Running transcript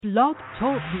Blog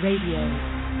Talk Radio.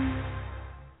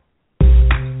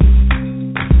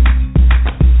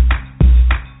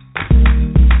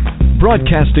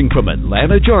 Broadcasting from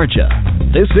Atlanta, Georgia,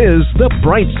 this is The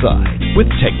Bright Side with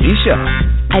Technisha.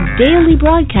 A daily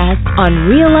broadcast on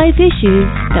real-life issues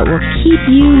that will keep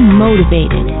you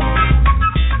motivated.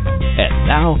 And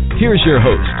now, here's your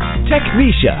host,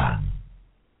 Technisha.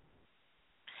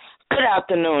 Good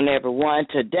afternoon, everyone.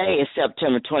 Today is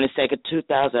September 22nd,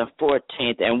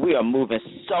 2014, and we are moving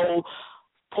so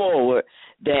forward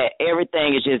that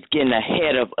everything is just getting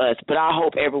ahead of us. But I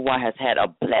hope everyone has had a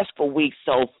blissful week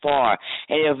so far.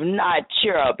 And if not,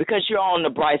 cheer up, because you're on the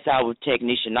bright side with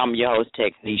Technisha, and I'm your host,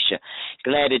 Technisha.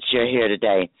 Glad that you're here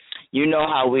today. You know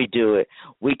how we do it.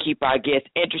 We keep our guests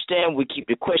interested. We keep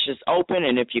the questions open.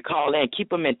 And if you call in, keep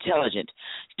them intelligent.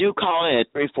 Do call in at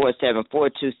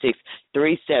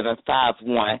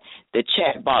 347-426-3751. The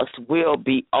chat box will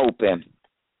be open.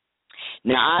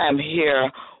 Now, I am here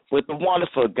with a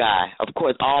wonderful guy. Of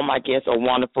course, all my guests are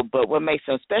wonderful, but what makes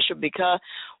them special, because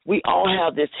we all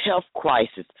have this health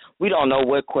crisis. We don't know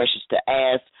what questions to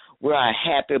ask. We're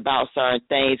unhappy about certain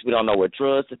things. We don't know what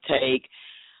drugs to take.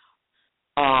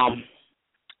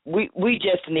 We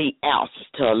just need answers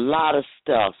to a lot of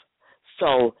stuff.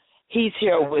 So he's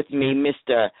here with me,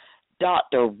 Mr.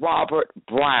 Dr. Robert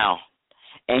Brown,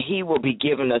 and he will be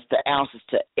giving us the answers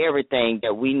to everything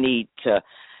that we need to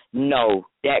know.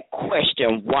 That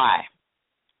question, why?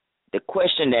 The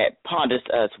question that ponders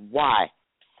us, why?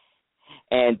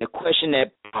 And the question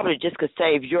that probably just could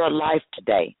save your life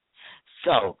today.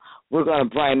 So we're going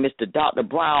to bring Mr. Dr.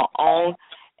 Brown on.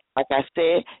 Like I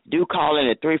said, do call in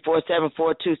at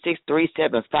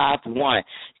 347-426-3751.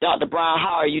 Dr. Brown,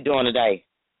 how are you doing today?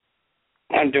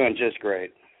 I'm doing just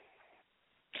great.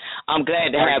 I'm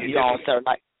glad to have you on, sir.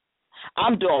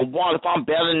 I'm doing wonderful. I'm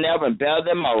better than ever and better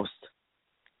than most.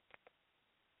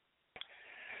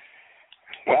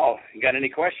 Well, you got any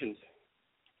questions?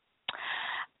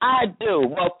 I do.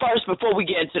 Well, first, before we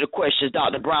get into the questions,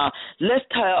 Dr. Brown, let's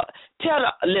tell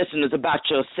the listeners about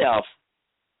yourself.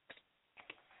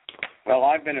 Well,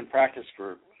 I've been in practice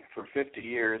for 50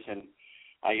 years, and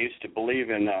I used to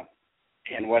believe in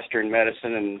Western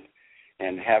medicine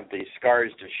and have the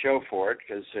scars to show for it,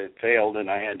 because it failed and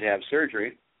I had to have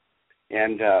surgery.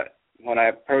 And when I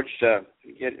approached, I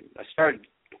started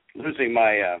losing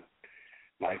my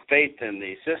faith in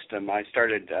the system. I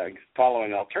started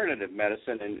following alternative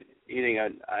medicine and eating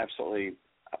an absolutely,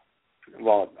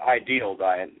 ideal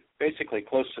diet, basically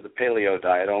close to the paleo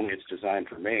diet, only it's designed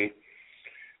for me.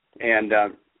 And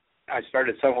I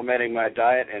started supplementing my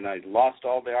diet, and I lost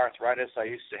all the arthritis I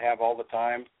used to have all the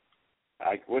time.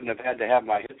 I wouldn't have had to have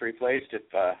my hip replaced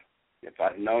if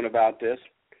I'd known about this.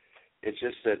 It's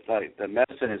just that the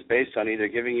medicine is based on either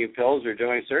giving you pills or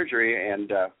doing surgery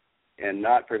and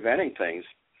not preventing things.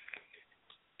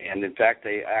 And, in fact,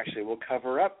 they actually will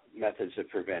cover up methods of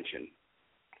prevention.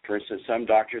 For instance, some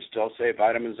doctors still say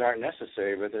vitamins aren't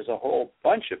necessary, but there's a whole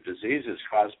bunch of diseases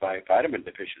caused by vitamin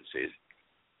deficiencies.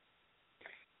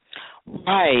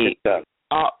 Right.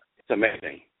 It's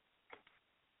amazing.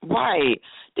 Right.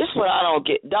 This is what I don't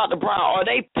get. Dr. Brown, are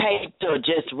they paid to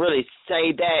just really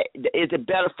say that? Is it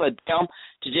better for them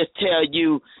to just tell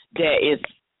you that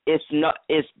this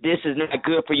is not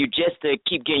good for you, just to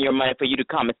keep getting your money for you to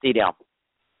come and see them?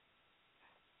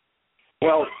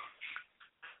 Well,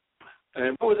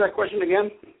 what was that question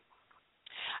again?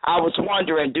 I was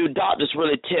wondering, do doctors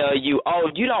really tell you,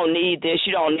 oh, you don't need this,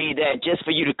 you don't need that, just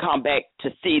for you to come back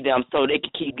to see them so they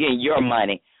can keep getting your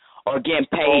money or getting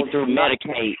paid through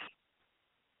Medicaid?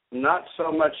 Not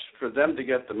so much for them to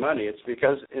get the money. It's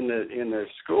because in their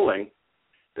schooling,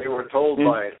 they were told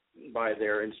by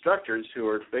their instructors, who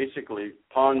are basically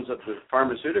pawns of the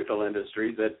pharmaceutical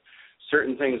industry, that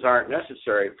certain things aren't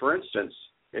necessary. For instance,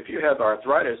 if you have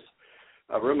arthritis,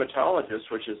 a rheumatologist,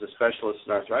 which is a specialist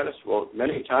in arthritis, will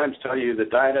many times tell you that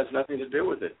diet has nothing to do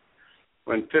with it.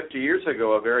 When 50 years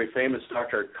ago, a very famous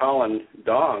Dr. Colin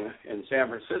Dong in San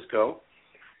Francisco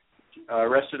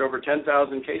arrested over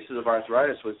 10,000 cases of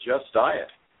arthritis with just diet.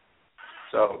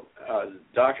 So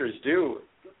doctors do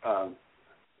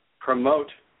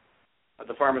promote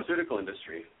the pharmaceutical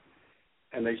industry,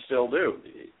 and they still do.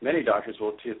 Many doctors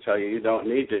will tell you don't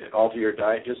need to alter your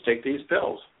diet, just take these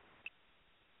pills.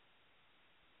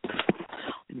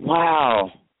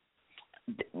 Wow.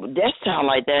 That sounds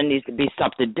like there needs to be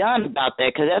something done about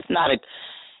that, because that's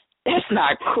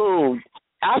not cool.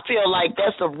 I feel like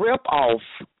that's a rip-off.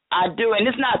 I do, and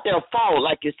it's not their fault,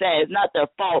 like you said. It's not their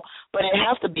fault, but it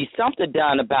has to be something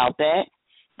done about that.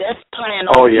 That's playing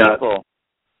on people.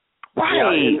 Right.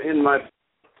 Yeah,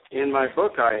 in my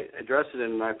book, I address it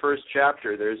in my first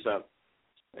chapter. There's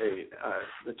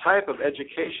the type of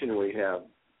education we have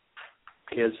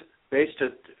is based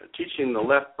at teaching the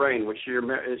left brain, which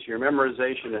is your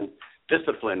memorization and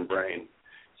discipline brain.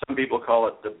 Some people call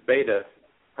it the beta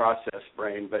process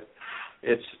brain, but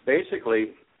it's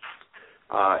basically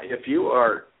if you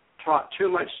are taught too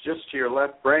much just to your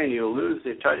left brain, you'll lose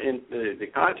the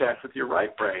contact with your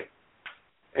right brain.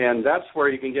 And that's where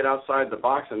you can get outside the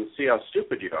box and see how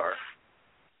stupid you are.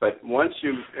 But once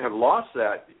you have lost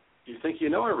that, you think you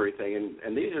know everything.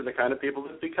 And these are the kind of people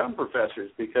that become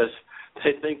professors because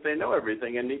they think they know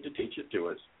everything and need to teach it to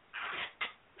us.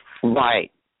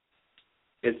 Right.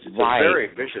 It's a very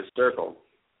vicious circle.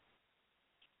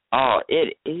 Oh,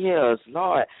 it is,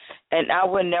 Lord. And I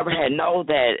would never have known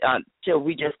that until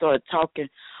we just started talking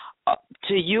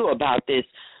to you about this.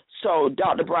 So,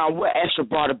 Dr. Brown, what actually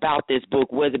brought about this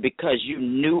book? Was it because you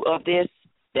knew of this,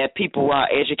 that people were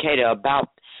educated about,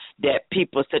 that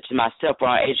people such as myself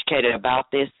are educated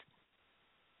about this?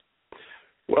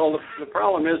 Well, the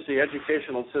problem is the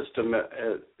educational system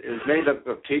is made up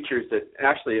of teachers that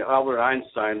actually Albert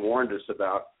Einstein warned us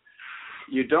about.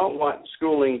 You don't want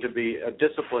schooling to be a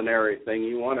disciplinary thing.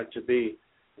 You want it to be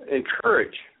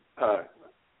encourage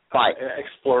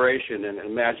exploration and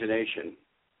imagination.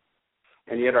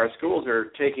 And yet our schools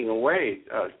are taking away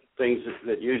things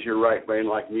that use your right brain,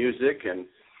 like music and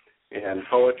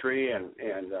poetry and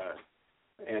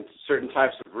certain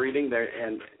types of reading.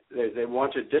 They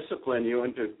want to discipline you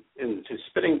into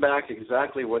spitting back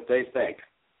exactly what they think.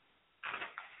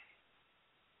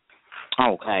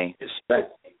 Okay.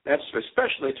 That's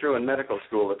especially true in medical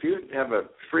school. If you have a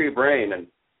free brain and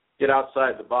get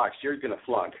outside the box, you're going to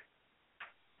flunk.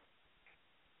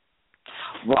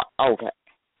 Well, okay.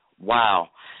 Wow.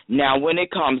 Now, when it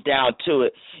comes down to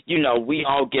it, we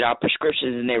all get our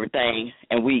prescriptions and everything,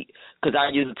 and because I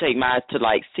usually take mine to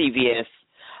like CVS.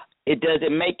 Does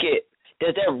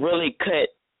that really cut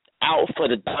out for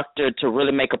the doctor to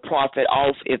really make a profit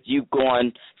off if you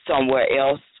going somewhere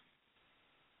else?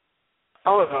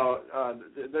 Oh, no.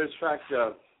 There's fact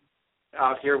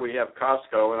out here we have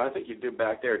Costco, and I think you do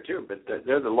back there too, but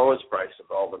they're the lowest price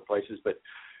of all the places. But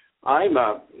I'm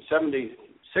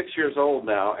 76 years old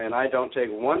now, and I don't take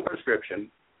one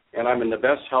prescription, and I'm in the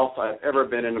best health I've ever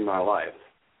been in my life.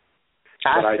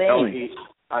 I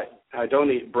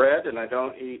don't eat bread, and I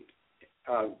don't eat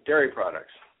dairy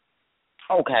products.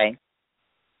 Okay.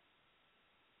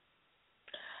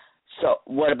 So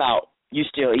what about, you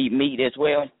still eat meat as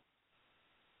well?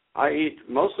 I eat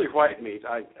mostly white meat.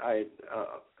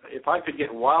 If I could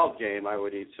get wild game, I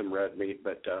would eat some red meat,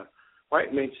 but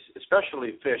white meats,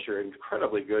 especially fish, are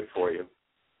incredibly good for you.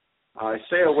 I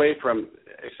stay away from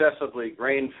excessively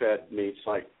grain-fed meats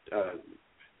like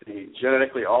the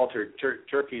genetically altered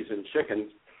turkeys and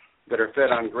chickens that are fed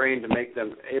on grain to make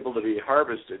them able to be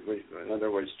harvested. In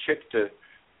other words, chick to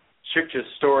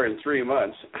store in 3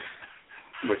 months,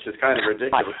 which is kind of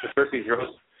ridiculous. The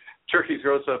turkeys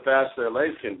grow so fast their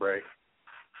legs can break.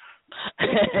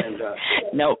 And,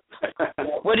 no.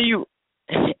 What do you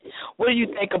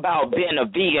think about being a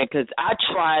vegan? Because I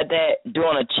tried that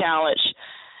during a challenge,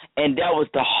 and that was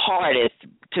the hardest,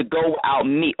 to go without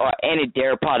meat or any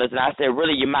dairy products. And I said,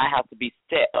 really, you might have to be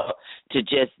set up to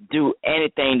just do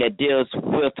anything that deals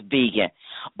with vegan.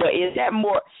 But is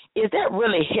that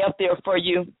really healthier for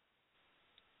you?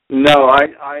 No,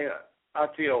 I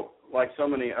feel like so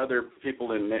many other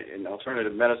people in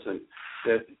alternative medicine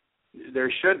that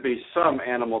there should be some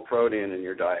animal protein in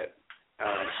your diet.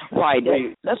 Right,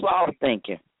 that's what I was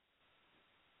thinking.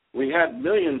 We had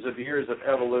millions of years of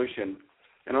evolution,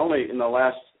 and only in the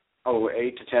last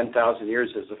 8 to 10,000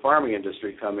 years has the farming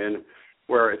industry come in,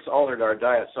 where it's altered our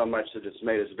diet so much that it's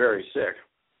made us very sick.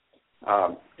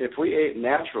 If we ate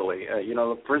naturally,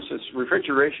 for instance,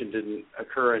 refrigeration didn't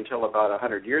occur until about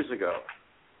 100 years ago,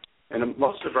 and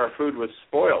most of our food was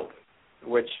spoiled,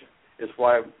 which is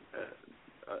why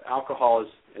alcohol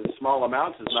in small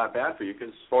amounts is not bad for you,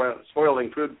 because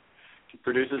spoiling food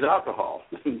produces alcohol.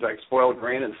 In fact, spoiled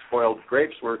grain and spoiled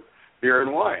grapes were beer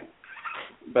and wine.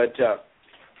 But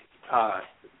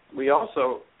we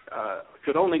also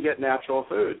could only get natural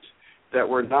foods that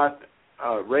were not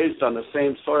raised on the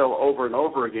same soil over and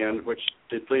over again, which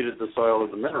depleted the soil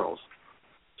of the minerals.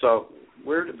 So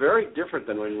we're very different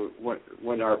than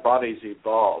when our bodies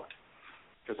evolved,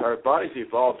 because our bodies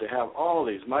evolved to have all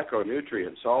these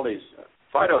micronutrients, all these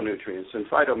phytonutrients, and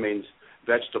phyto means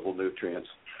vegetable nutrients.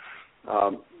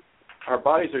 Our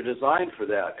bodies are designed for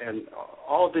that, and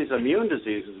all of these immune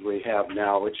diseases we have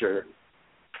now, which are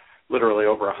literally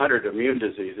over 100 immune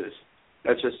diseases,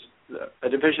 that's just a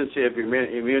deficiency of your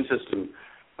immune system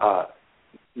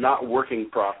not working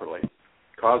properly,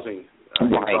 causing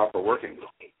improper working.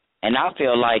 And I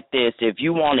feel like this, if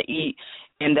you want to eat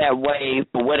in that way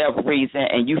for whatever reason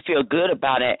and you feel good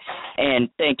about it and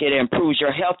think it improves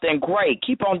your health, then great.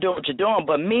 Keep on doing what you're doing.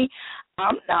 But me,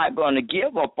 I'm not going to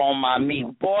give up on my meat.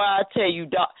 Boy, I tell you,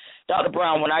 Dr.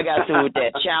 Brown, when I got through with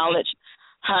that challenge,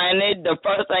 honey, the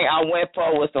first thing I went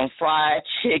for was some fried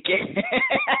chicken.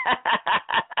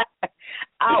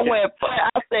 I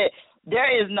said,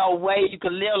 there is no way you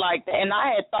could live like that. And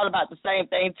I had thought about the same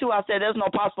thing, too. I said, there's no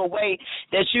possible way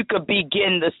that you could be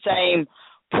getting the same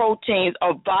proteins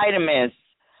or vitamins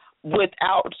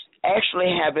without actually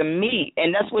having meat.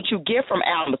 And that's what you get from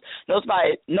animals.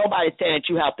 Nobody's saying that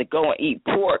you have to go and eat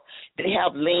pork. They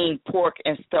have lean pork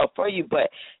and stuff for you, but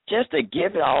just to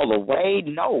give it all away,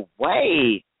 no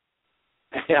way.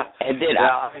 Yeah, and then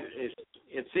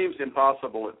it seems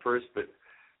impossible at first, but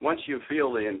once you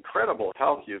feel the incredible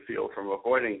health you feel from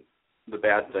avoiding the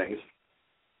bad things,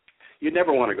 you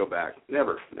never want to go back.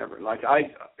 Never. Like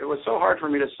it was so hard for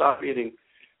me to stop eating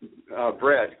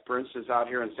bread. For instance, out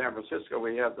here in San Francisco,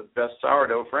 we have the best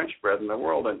sourdough French bread in the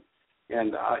world,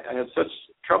 and I had such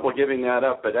trouble giving that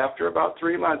up. But after about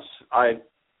 3 months, I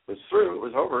was through. It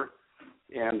was over,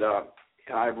 and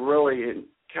I really,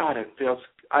 God, it feels.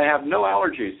 I have no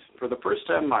allergies for the first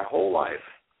time in my whole life,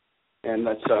 and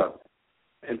that's.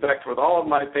 In fact, with all of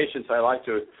my patients, I like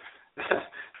to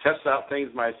test out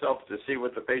things myself to see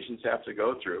what the patients have to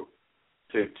go through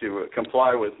to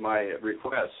comply with my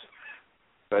requests.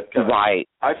 But right.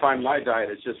 I find my diet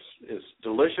is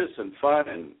delicious and fun,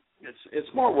 and it's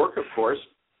more work, of course,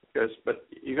 but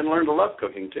you can learn to love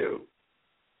cooking too.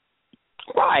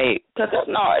 Right, because there's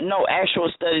no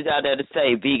actual studies out there to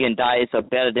say vegan diets are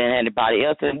better than anybody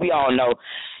else, and we all know.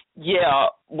 Yeah,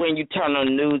 when you turn on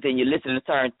the news and you listen to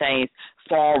certain things,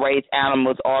 farm-raised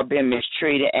animals are being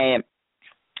mistreated, and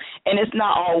it's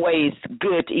not always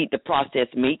good to eat the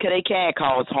processed meat because they can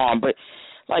cause harm. But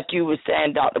like you were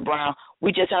saying, Dr. Brown,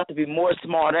 we just have to be more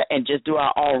smarter and just do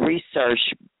our own research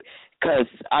because,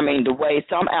 I mean, the way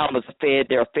some animals are fed,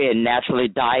 they're fed naturally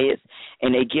diets,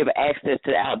 and they give access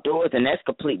to the outdoors, and that's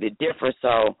completely different.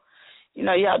 So, you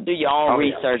know, you have to do your own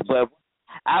research, but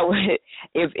I would,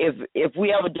 if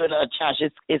we ever do another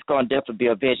challenge, it's going to definitely be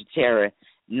a vegetarian,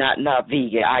 not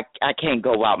vegan. I can't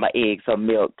go without my eggs or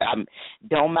milk. I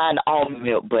don't mind almond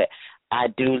milk, but I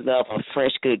do love a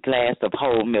fresh, good glass of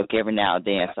whole milk every now and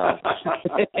then. So,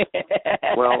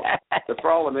 well, the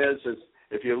problem is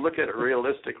if you look at it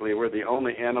realistically, we're the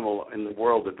only animal in the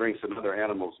world that drinks another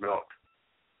animal's milk.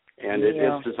 And it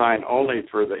is designed only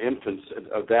for the infants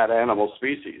of that animal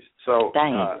species. So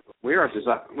we are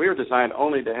designed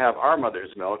only to have our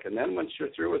mother's milk, and then once you're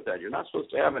through with that, you're not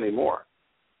supposed to have any more.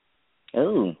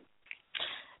 Oh,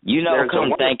 you know,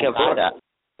 come think about it.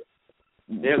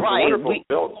 There's a wonderful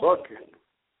built book.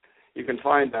 You can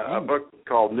find a book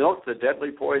called "Milk: The Deadly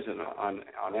Poison" on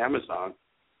Amazon,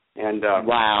 and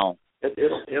wow.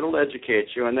 It'll educate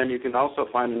you, and then you can also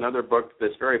find another book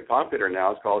that's very popular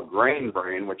now. It's called Grain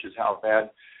Brain, which is how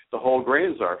bad the whole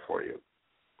grains are for you.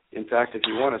 In fact, if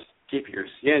you want to keep your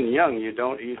skin young, you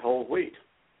don't eat whole wheat.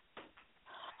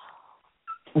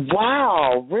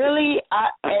 Wow, really?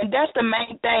 And that's the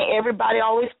main thing everybody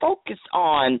always focuses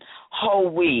on,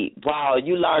 whole wheat. Wow,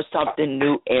 you learn something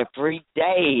new every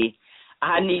day.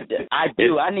 I need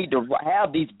to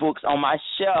have these books on my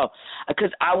shelf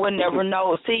because I would never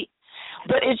know. See,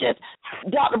 but it's just,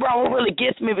 Dr. Brown, what really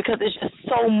gets me because it's just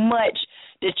so much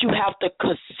that you have to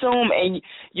consume and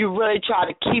you really try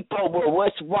to keep up with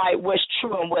what's right, what's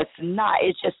true, and what's not.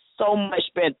 It's just so much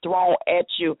been thrown at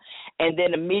you, and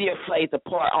then the media plays a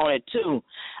part on it too.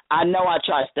 I know I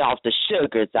try to stay off the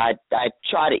sugars. I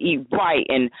try to eat right,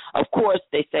 and of course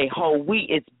they say whole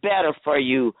wheat is better for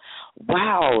you.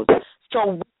 Wow.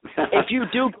 So if you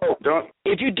do go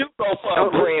for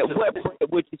a bread, what bread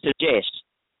would you suggest?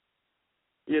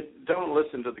 You don't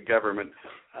listen to the government.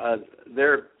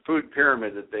 Their food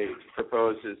pyramid that they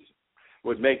propose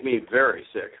would make me very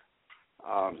sick.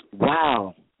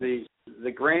 Wow.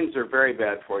 The grains are very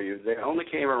bad for you. They only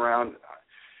came around.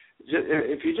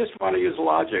 If you just want to use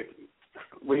logic,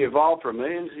 we evolved for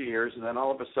millions of years, and then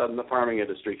all of a sudden the farming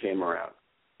industry came around.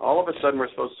 All of a sudden we're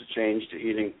supposed to change to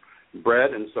eating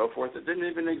bread and so forth. It didn't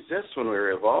even exist when we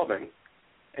were evolving.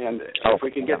 And if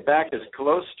we can get back as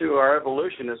close to our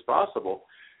evolution as possible,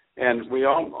 and we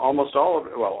almost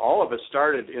all of us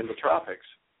started in the tropics.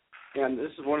 And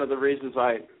this is one of the reasons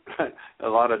a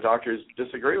lot of doctors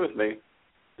disagree with me,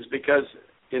 is because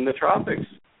in the tropics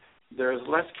there's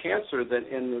less cancer than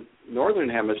in the northern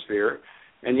hemisphere,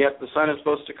 and yet the sun is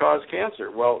supposed to cause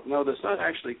cancer. Well, no, the sun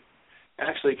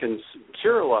actually can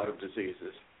cure a lot of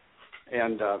diseases.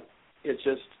 And it's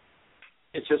just,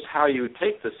 It's just how you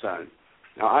take the sun.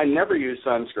 Now, I never use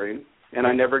sunscreen, and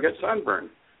I never get sunburned,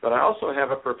 but I also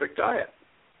have a perfect diet.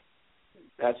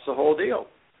 That's the whole deal.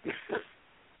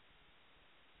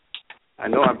 I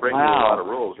know I'm breaking a lot of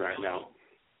rules right now.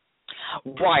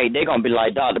 Right, they're going to be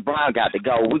like, Dr. Brown got to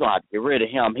go. We're going to have to get rid of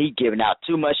him. He's giving out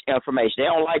too much information. They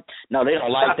don't like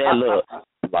that look.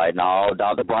 Like, no,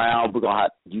 Dr. Brown,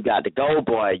 you got to go,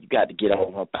 boy. You got to get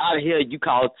up out of here. You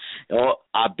cause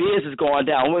our business going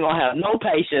down. We're going to have no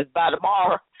patients by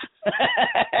tomorrow.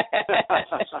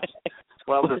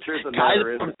 Well, the truth of the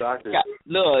matter is, doctor.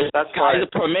 Look, Kaiser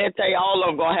Permanente, all of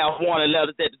them going to have warning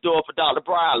letters at the door for Dr.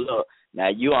 Brown. Look, now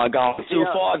you aren't going too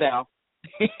far down.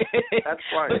 That's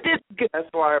why. That's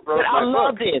why I wrote my book. I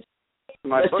love this.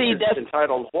 My book is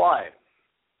entitled Why.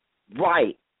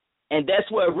 Right. And that's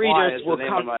what readers will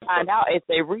come to find out if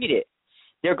they read it.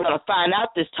 They're going to find out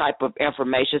this type of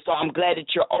information. So I'm glad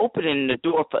that you're opening the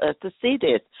door for us to see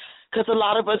this. Because a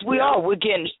lot of us, we're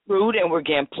getting screwed and we're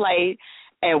getting played,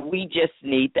 and we just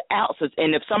need the ounces.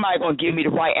 And if somebody's going to give me the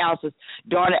right ounces,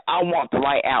 darn it, I want the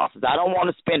right ounces. I don't want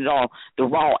to spend it on the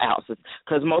wrong ounces.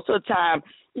 Because most of the time,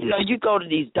 you go to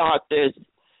these doctors,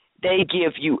 they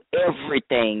give you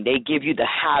everything. They give you the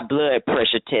high blood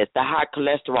pressure test, the high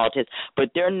cholesterol test,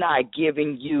 but they're not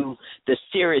giving you the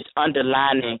serious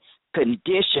underlying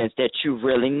conditions that you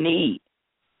really need.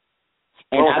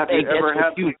 And I think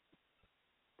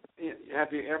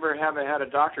have you ever had a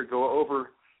doctor go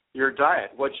over your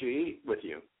diet, what you eat with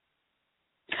you?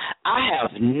 I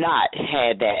have not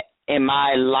had that in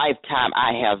my lifetime.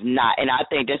 I have not, and I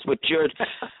think that's what you're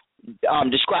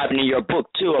describing in your book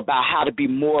too, about how to be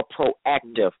more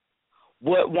proactive.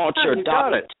 What won't your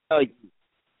doctor tell you?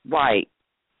 Right.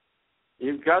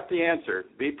 You've got the answer.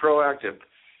 Be proactive,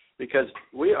 because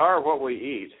we are what we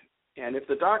eat. And if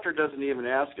the doctor doesn't even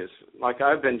ask us, like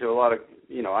I've been to a lot of,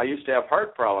 I used to have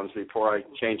heart problems before I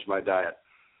changed my diet.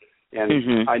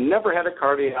 And I never had a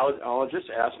cardiologist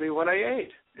ask me what I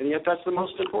ate. And yet that's the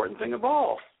most important thing of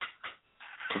all.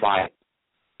 Right.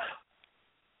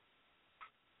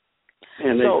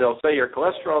 And they'll say your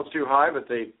cholesterol is too high, but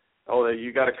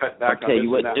you got to cut back on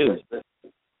this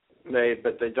and that.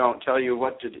 But they don't tell you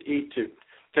what to eat to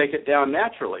take it down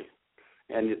naturally.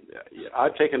 And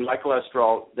I've taken my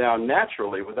cholesterol down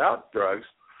naturally without drugs,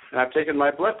 and I've taken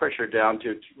my blood pressure down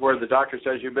to where the doctor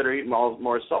says you better eat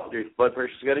more salt. Your blood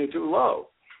pressure is getting too low.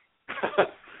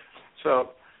 So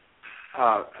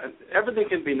everything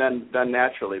can be done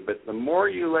naturally, but the more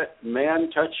you let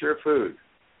man touch your food,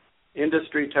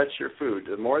 industry touch your food,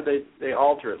 the more they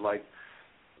alter it, like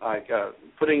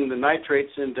putting the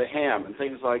nitrates into ham and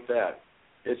things like that.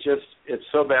 It's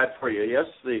so bad for you. Yes,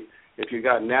 if you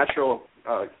got natural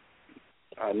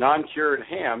non-cured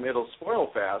ham, it'll spoil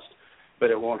fast, but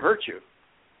it won't hurt you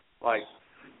like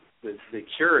the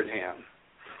cured ham.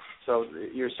 So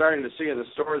you're starting to see in the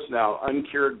stores now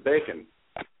uncured bacon.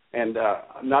 And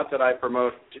not that I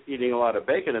promote eating a lot of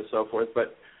bacon and so forth,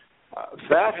 but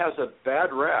fat has a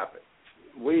bad rap.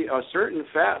 Certain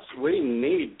fats we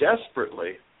need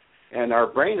desperately, and our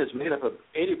brain is made up of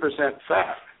 80%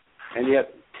 fat. And yet,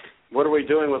 what are we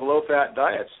doing with low-fat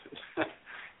diets?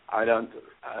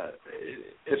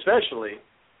 Especially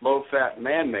low-fat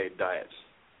man-made diets.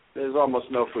 There's almost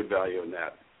no food value in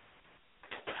that.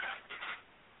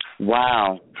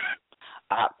 Wow.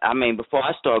 I mean, before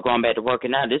I start going back to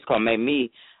working out, this is going to make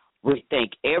me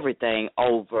rethink everything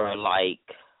over, like,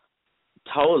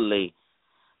 totally.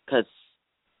 Because,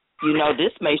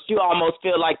 this makes you almost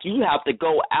feel like you have to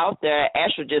go out there and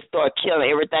actually just start killing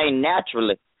everything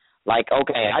naturally. Like,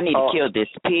 okay, I need to kill this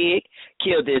pig,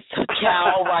 kill this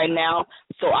cow right now,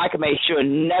 so I can make sure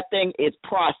nothing is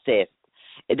processed.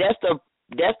 And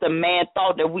that's the man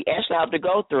thought that we actually have to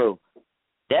go through.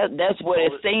 That's what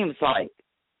it seems like.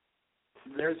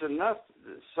 There's enough.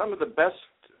 Some of the best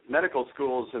medical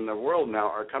schools in the world now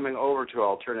are coming over to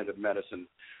alternative medicine,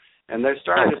 and they're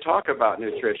starting to talk about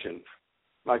nutrition.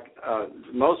 Like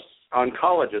most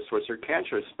oncologists, which are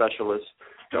cancer specialists,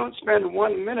 don't spend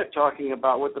 1 minute talking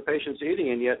about what the patient's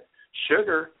eating, and yet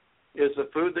sugar is the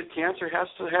food that cancer has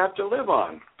to have to live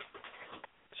on.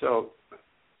 So,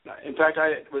 in fact,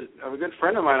 a good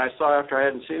friend of mine I saw after I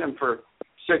hadn't seen him for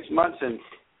 6 months, and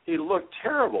he looked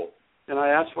terrible. And I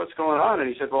asked, what's going on? And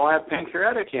he said, well, I have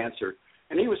pancreatic cancer.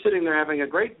 And he was sitting there having a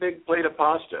great big plate of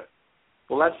pasta.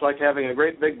 Well, that's like having a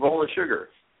great big bowl of sugar.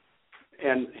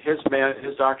 And his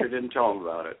doctor didn't tell him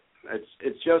about it.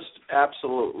 It's just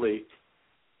absolutely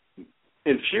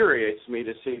infuriates me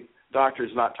to see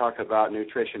doctors not talk about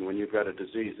nutrition when you've got a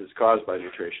disease that's caused by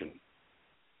nutrition.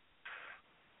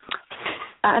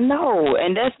 I know,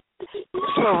 and that's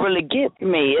what really gets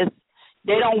me.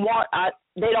 They don't want.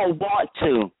 they don't want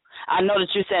to. I know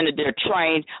that you're saying that they're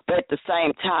trained, but at the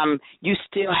same time, you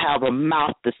still have a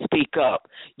mouth to speak up.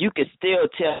 You can still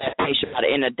tell that patient by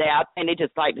the end of the day. I think they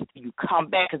just like to see you come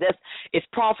back because it's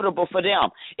profitable for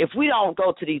them. If we don't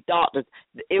go to these doctors,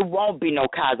 it won't be no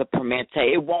Kaiser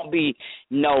Permanente. It won't be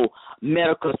no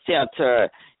medical center,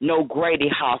 no Grady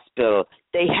Hospital.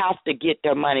 They have to get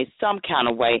their money some kind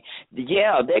of way.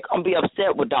 Yeah, they're going to be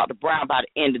upset with Dr. Brown by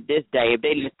the end of this day if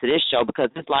they listen to this show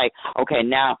because it's like, okay,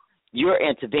 now you're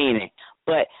intervening.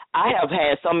 But I have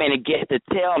had so many guests to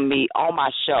tell me on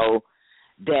my show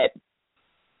that,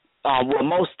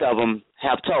 most of them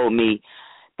have told me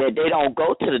that they don't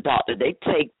go to the doctor. They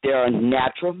take their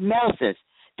natural medicines.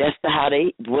 That's how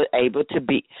they were able to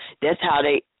be. That's how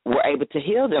they were able to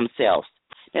heal themselves.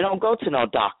 They don't go to no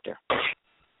doctor.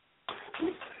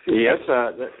 Yes,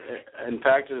 in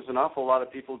fact, there's an awful lot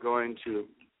of people going to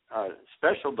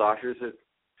special doctors that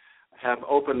have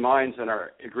open minds and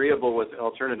are agreeable with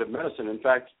alternative medicine. In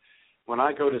fact, when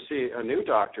I go to see a new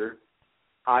doctor,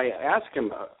 I ask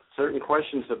him certain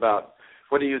questions about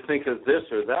what do you think of this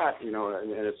or that,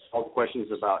 and it's all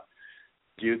questions about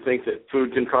do you think that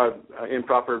food can cause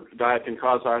improper diet can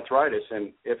cause arthritis?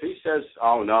 And if he says,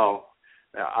 oh no,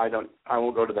 I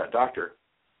won't go to that doctor.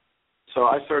 So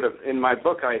I sort of, in my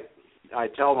book, I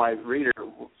tell my reader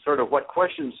sort of what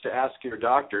questions to ask your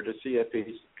doctor to see if he's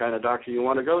the kind of doctor you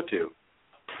want to go to.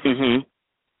 Mm-hmm.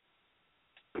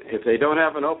 If they don't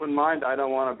have an open mind, I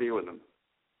don't want to be with them.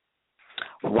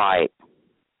 Right.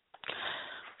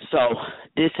 So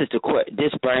this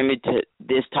brings me to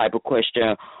this type of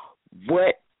question.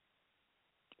 What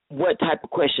type of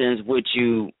questions would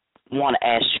you want to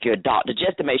ask your doctor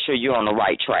just to make sure you're on the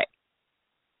right track?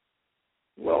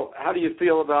 Well, how do you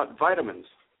feel about vitamins?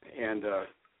 And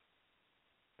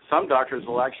some doctors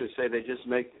will actually say they just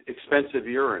make expensive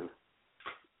urine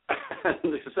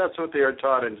because that's what they are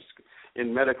taught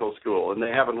in medical school, and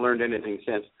they haven't learned anything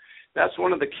since. That's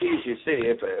one of the keys you see.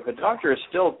 If a doctor is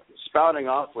still spouting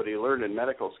off what he learned in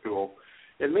medical school,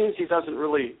 it means he doesn't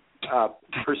really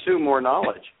pursue more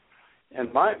knowledge.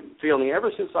 And my feeling,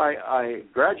 ever since I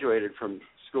graduated from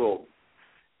school,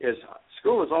 is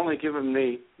school has only given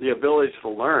me the ability to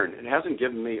learn. It hasn't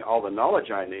given me all the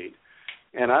knowledge I need.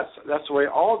 And that's the way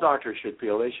all doctors should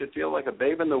feel. They should feel like a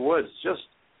babe in the woods, just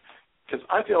because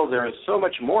I feel there is so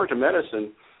much more to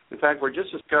medicine. In fact, we're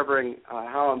just discovering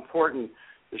how important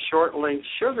the short-linked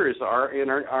sugars are in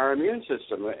our immune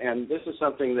system. And this is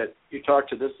something that you talk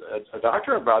to a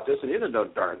doctor about this, and he doesn't know a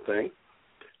darn thing.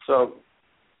 So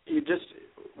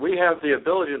we have the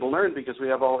ability to learn because we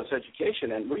have all this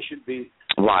education, and we should be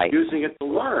using it to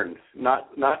learn, not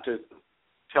to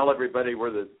tell everybody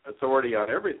we're the authority on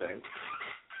everything.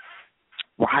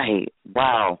 Right.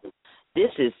 Wow.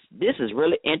 This is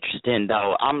really interesting,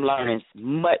 though. I'm learning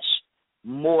much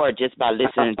more just by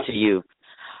listening to you.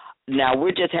 Now,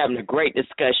 we're just having a great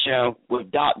discussion with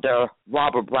Dr.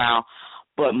 Robert Brown,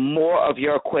 but more of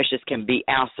your questions can be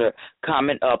answered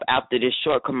coming up after this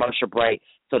short commercial break.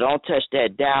 So don't touch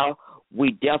that dial.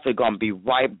 We definitely going to be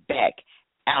right back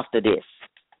after this.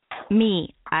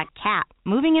 Me, a cat,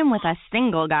 moving in with a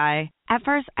single guy. At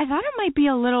first, I thought it might be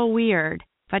a little weird,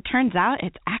 but turns out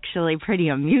it's actually pretty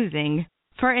amusing.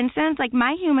 For instance, like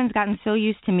my human's gotten so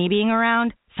used to me being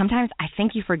around, sometimes I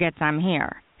think he forgets I'm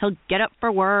here. He'll get up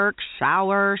for work,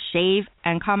 shower, shave,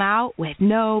 and come out with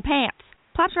no pants.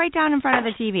 Plops right down in front of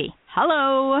the TV.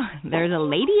 Hello, there's a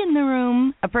lady in the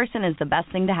room. A person is the best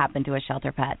thing to happen to a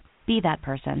shelter pet. Be that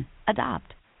person.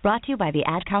 Adopt. Brought to you by the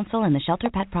Ad Council and the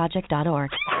ShelterPetProject.org.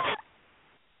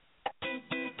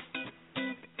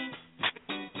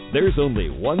 There's only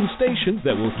one station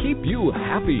that will keep you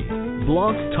happy.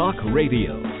 Blog Talk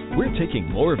Radio. We're taking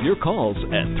more of your calls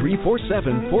at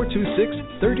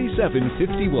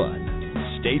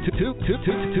 347-426-3751. Stay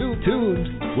tuned.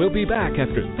 We'll be back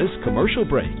after this commercial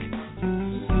break.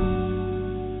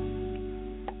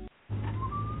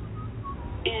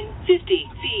 In 50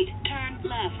 feet, turn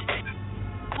left.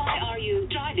 Why are you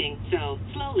driving so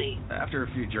slowly? After a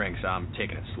few drinks, I'm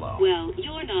taking it slow. Well,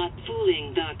 you're not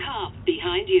fooling the cop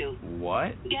behind you.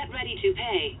 What? Get ready to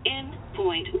pay in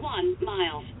 0.1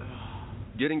 miles.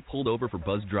 Getting pulled over for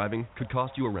buzz driving could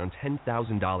cost you around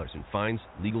 $10,000 in fines,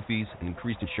 legal fees, and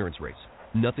increased insurance rates.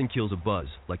 Nothing kills a buzz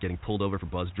like getting pulled over for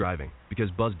buzz driving, because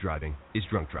buzz driving is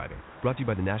drunk driving. Brought to you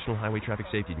by the National Highway Traffic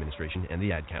Safety Administration and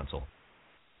the Ad Council.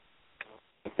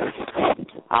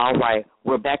 All right,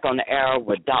 we're back on the air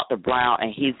with Dr. Brown,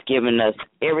 and he's giving us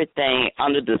everything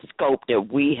under the scope that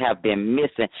we have been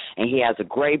missing, and he has a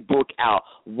great book out,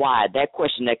 Why? That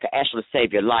question that could actually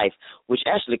save your life, which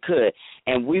actually could.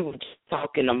 And we were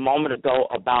talking a moment ago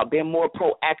about being more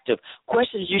proactive,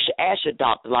 questions you should ask your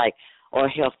doctor, like, are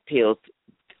health pills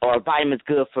or vitamins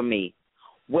good for me?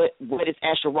 What is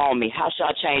actually wrong with me? How should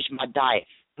I change my diet?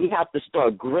 We have to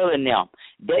start grilling them.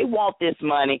 They want this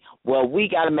money. Well, we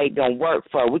got to make them work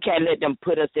for it. We can't let them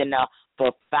put us in there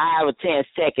for 5 or 10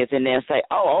 seconds and then say,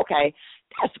 oh, okay,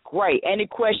 that's great. Any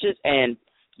questions? And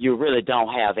you really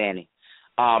don't have any.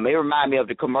 It reminded me of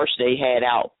the commercial they had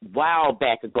out a while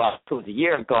back ago. It was a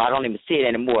year ago. I don't even see it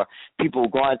anymore. People were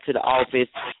going to the office,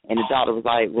 and the doctor was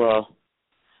like, well,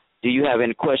 do you have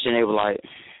any questions? They were like,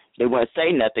 they wouldn't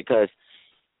say nothing because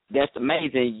that's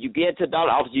amazing. You get to the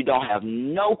doctor's office, you don't have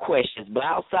no questions. But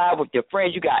outside with your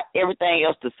friends, you got everything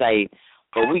else to say.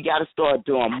 But we got to start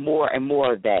doing more and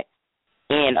more of that.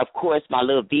 And, of course, my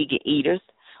little vegan eaters,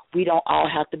 we don't all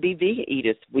have to be vegan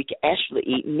eaters. We can actually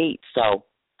eat meat. So,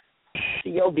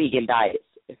 your vegan diets.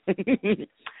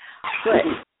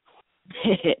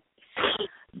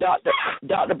 But,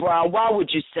 Dr. Brown, why would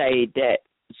you say that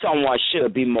someone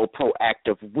should be more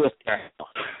proactive with their health?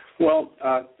 Well,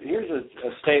 here's a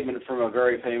statement from a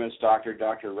very famous doctor,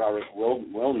 Dr. Robert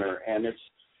Wilner, and it's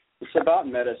about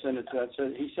medicine.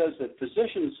 He says that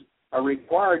physicians are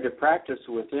required to practice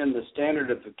within the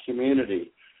standard of the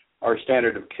community or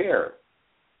standard of care.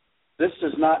 This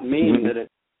does not mean that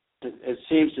it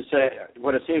seems to say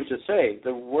what it seems to say.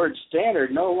 The word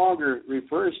standard no longer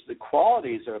refers to the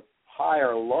qualities of high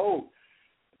or low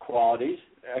qualities,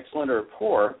 excellent or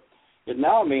poor. It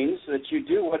now means that you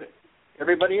do what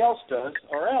everybody else does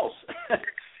or else.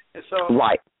 So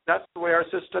right. That's the way our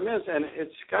system is, and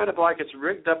it's kind of like it's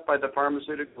rigged up by the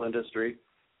pharmaceutical industry,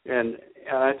 and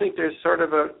I think there is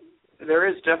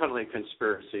definitely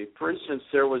conspiracy. For instance,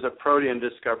 there was a protein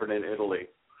discovered in Italy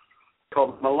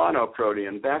called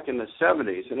melanoprotein back in the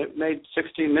 70s, and it made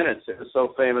 60 Minutes. It was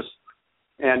so famous,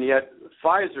 and yet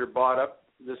Pfizer bought up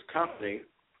this company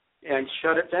and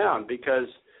shut it down because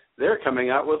they're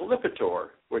coming out with Lipitor,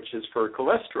 which is for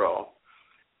cholesterol.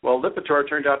 Well, Lipitor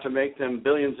turned out to make them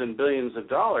billions and billions of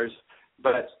dollars,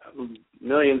 but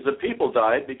millions of people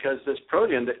died because this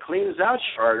protein that cleans out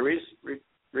your arteries,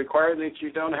 requiring that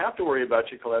you don't have to worry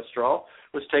about your cholesterol,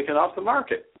 was taken off the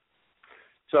market.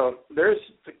 So there's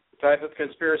the type of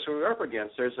conspiracy we're up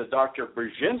against. There's a Dr.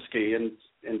 Brzezinski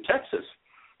in Texas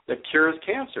that cures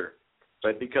cancer,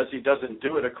 but because he doesn't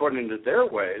do it according to their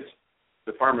ways,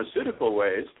 the pharmaceutical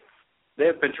ways,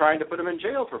 they've been trying to put him in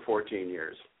jail for 14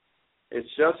 years. It's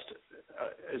just,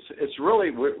 it's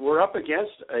really, we're up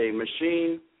against a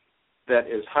machine that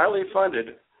is highly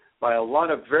funded by a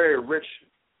lot of very rich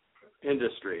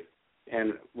industry,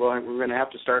 and we're going to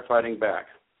have to start fighting back.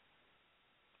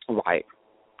 Right,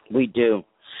 we do.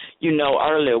 You know,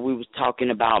 earlier we was talking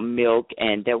about milk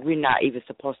and that we're not even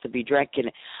supposed to be drinking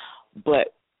it,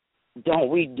 but don't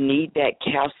we need that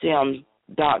calcium,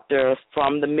 doctor,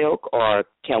 from the milk, or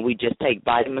can we just take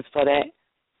vitamins for that?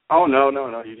 Oh, no.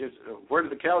 Where do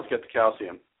the cows get the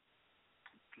calcium?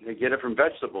 They get it from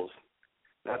vegetables.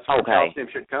 That's where calcium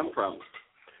should come from.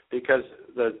 Because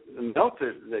the milk,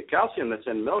 the calcium that's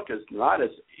in milk is not as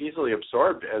easily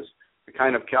absorbed as the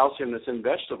kind of calcium that's in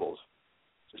vegetables.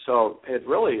 So it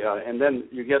really, and then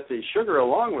you get the sugar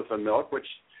along with the milk, which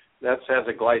that has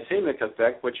a glycemic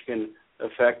effect, which can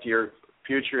affect your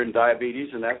future in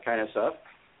diabetes and that kind of stuff.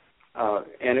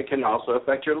 And it can also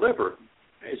affect your liver.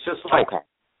 It's just like...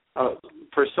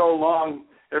 for so long,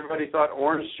 everybody thought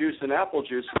orange juice and apple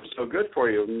juice were so good for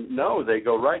you. No, they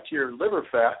go right to your liver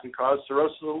fat and cause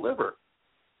cirrhosis of the liver.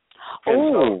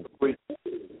 Oh. So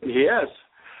yes.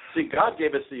 See, God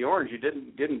gave us the orange. He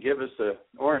didn't give us the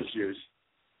orange juice.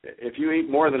 If you eat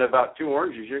more than about 2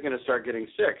 oranges, you're going to start getting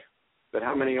sick. But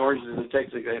how many oranges does it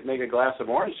take to make a glass of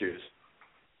orange juice?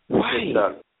 Right.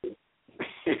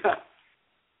 Yeah.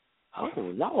 Oh,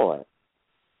 Lord.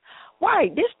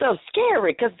 Right, this stuff's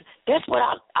scary because that's what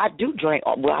I do drink.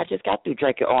 Well, I just got through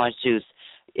drinking orange juice.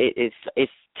 It's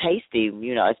tasty,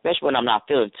 you know, especially when I'm not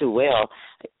feeling too well.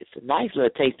 It's a nice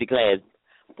little tasty glass.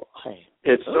 Boy.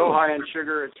 It's so high in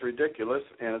sugar, it's ridiculous,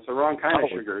 and it's the wrong kind of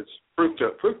sugar. It's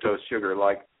fructose sugar,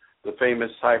 like the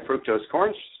famous high fructose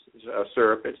corn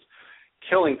syrup. It's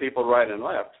killing people right and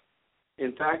left.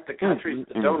 In fact, the countries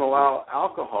that don't allow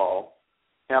alcohol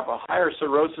have a higher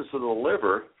cirrhosis of the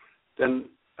liver than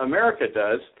America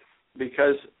does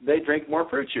because they drink more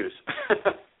fruit juice.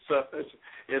 So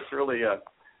it's really a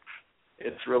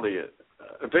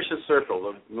vicious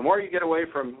circle. The more you get away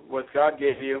from what God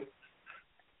gave you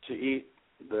to eat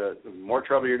the more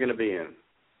trouble you're going to be in.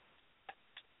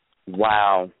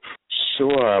 Wow.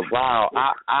 Sure. Wow.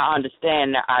 I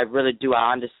understand. I really do.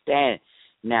 I understand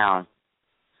now.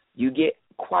 You get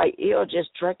quite ill just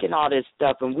drinking all this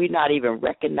stuff, and we're not even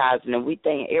recognizing it. We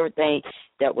think everything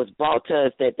that was brought to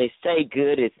us that they say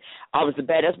good is obviously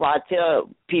bad. That's why I tell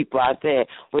people, I said,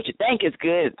 what you think is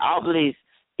good, obviously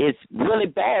it's really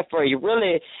bad for you,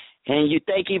 really. And you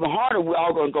think even harder, we're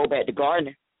all going to go back to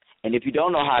gardening. And if you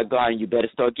don't know how to garden, you better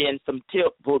start getting some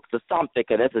tip books or something,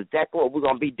 because that's exactly what we're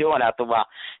going to be doing after a while.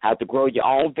 How to grow your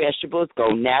own vegetables, go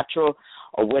natural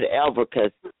or whatever,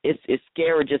 because it's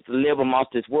scary just to live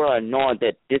amongst this world knowing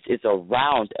that this is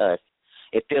around us.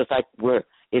 It feels like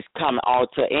it's coming all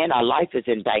to an end. Our life is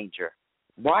in danger.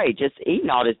 Right, just eating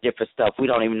all this different stuff we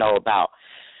don't even know about.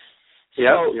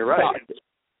 Yeah, so, you're right.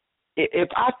 If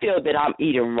I feel that I'm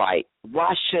eating right,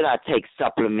 why should I take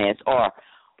supplements, or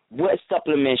what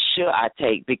supplements should I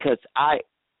take? Because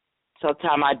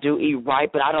sometimes I do eat right,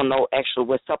 but I don't know actually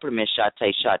what supplements should I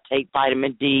take. Should I take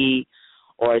vitamin D,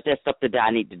 or is that something that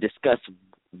I need to discuss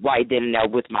right then and there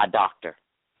with my doctor?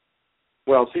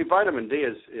 Well, see, vitamin D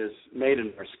is made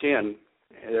in our skin.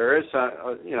 There is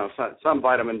some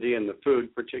vitamin D in the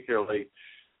food, particularly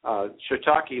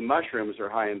shiitake mushrooms are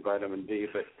high in vitamin D.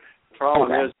 But the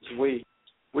problem is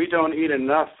we don't eat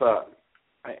enough.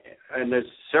 And there's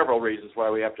several reasons why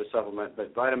we have to supplement,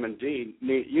 but vitamin D,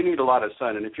 you need a lot of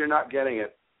sun, and if you're not getting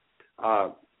it,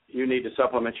 you need to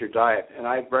supplement your diet. And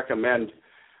I recommend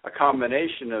a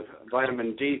combination of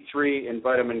vitamin D3 and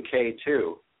vitamin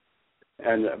K2,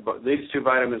 and these two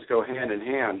vitamins go hand in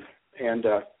hand. And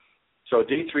so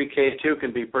D3, K2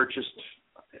 can be purchased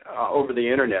over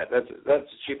the internet. That's the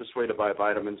cheapest way to buy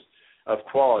vitamins of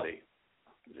quality.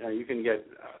 You can get.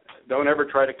 Don't ever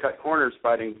try to cut corners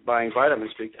buying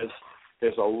vitamins, because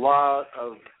there's a lot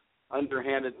of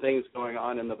underhanded things going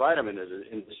on in the vitamin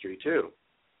industry too,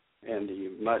 and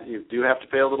you do have to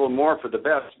pay a little more for the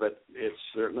best, but it's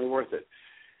certainly worth it.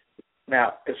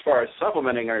 Now, as far as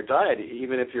supplementing our diet,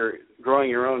 even if you're growing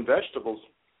your own vegetables,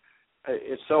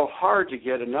 it's so hard to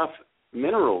get enough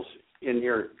minerals in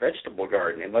your vegetable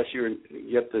garden unless you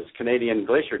get this Canadian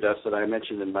glacier dust that I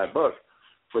mentioned in my book,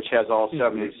 which has all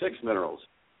 76 minerals.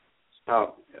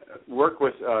 Work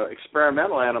with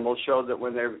experimental animals showed that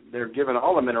when they're given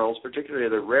all the minerals, particularly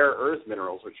the rare earth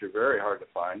minerals, which are very hard to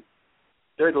find,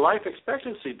 their life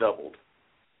expectancy doubled.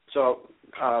 So,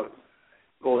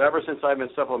 ever since I've been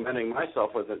supplementing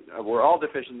myself with it, we're all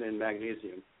deficient in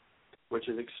magnesium, which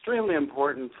is extremely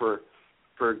important for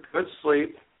good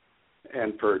sleep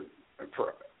and for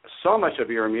so much of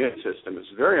your immune system. It's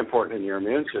very important in your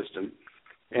immune system.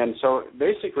 And so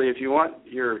basically, if you want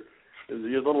your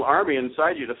little army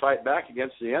inside you to fight back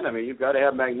against the enemy, you've got to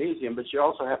have magnesium, but you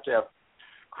also have to have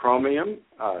chromium,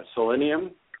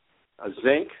 selenium,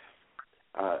 zinc.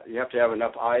 You have to have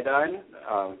enough iodine.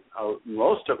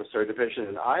 Most of us are deficient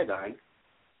in iodine.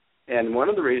 And one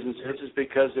of the reasons is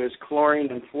because there's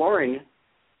chlorine and fluorine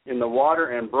in the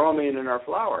water and bromine in our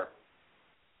flour,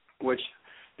 which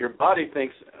your body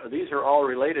thinks these are all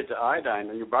related to iodine,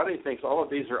 and your body thinks all of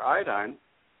these are iodine,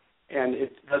 and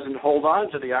it doesn't hold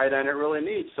on to the iodine it really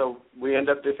needs, so we end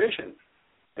up deficient.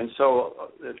 And so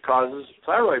it causes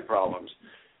thyroid problems.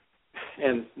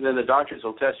 And then the doctors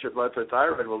will test your blood for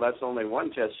thyroid. Well, that's only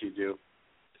one test you do.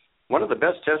 One of the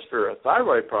best tests for a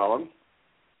thyroid problem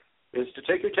is to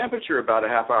take your temperature about a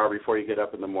half hour before you get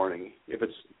up in the morning. If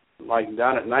it's like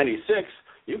down at 96,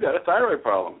 you've got a thyroid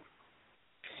problem.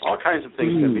 All kinds of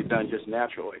things can be done just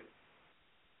naturally.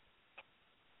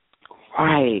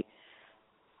 Right.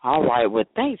 All right. Well,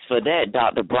 thanks for that,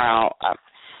 Dr. Brown.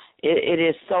 It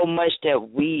is so much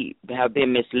that we have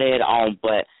been misled on,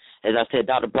 but as I said,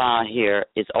 Dr. Brown here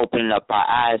is opening up our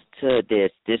eyes to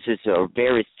this. This is a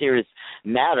very serious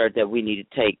matter that we need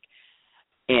to take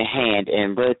in hand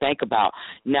and really think about.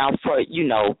 Now,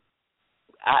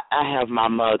 I have my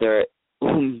mother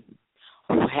who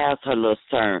has her little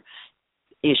certain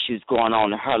issues going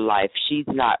on in her life. She's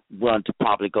not willing to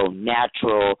probably go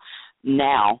natural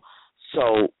now.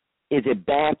 So is it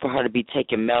bad for her to be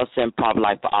taking medicine, probably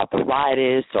like for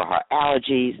arthritis or her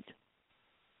allergies?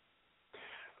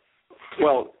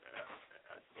 Well,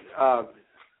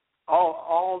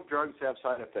 all drugs have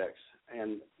side effects,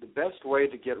 and the best way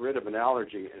to get rid of an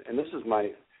allergy, and this is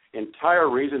my entire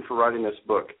reason for writing this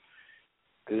book,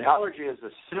 an allergy is a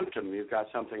symptom you've got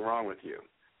something wrong with you.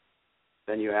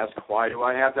 Then you ask, why do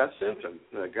I have that symptom?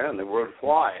 Again, the word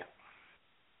why.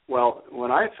 Well, when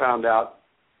I found out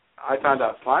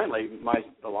finally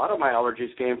a lot of my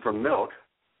allergies came from milk,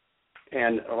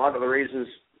 and a lot of the reasons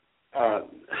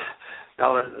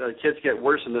how the kids get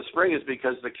worse in the spring is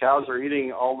because the cows are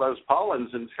eating all those pollens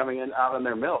and it's coming out in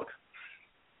their milk.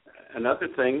 Another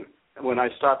thing, when I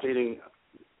stopped eating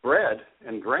bread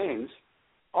and grains,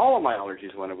 all of my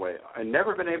allergies went away. I'd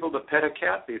never been able to pet a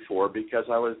cat before because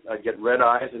I'd get red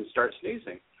eyes and start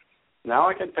sneezing. Now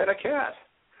I can pet a cat.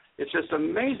 It's just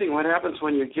amazing what happens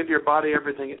when you give your body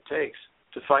everything it takes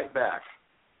to fight back.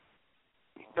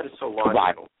 But it's so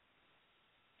logical.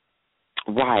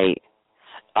 Right.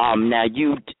 Now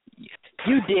you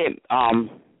did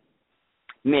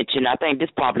mention, I think this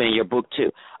probably in your book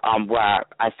too, where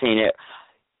I seen it.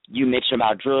 You mentioned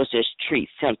about drugs just treat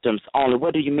symptoms only.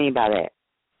 What do you mean by that?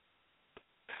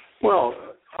 Well,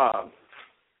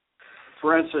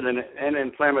 for instance, an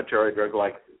inflammatory drug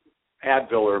like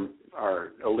Advil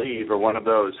or Aleve or one of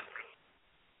those,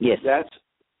 yes, that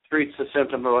treats the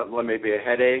symptom of maybe a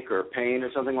headache or pain or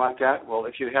something like that. Well,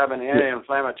 if you have an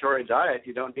anti-inflammatory diet,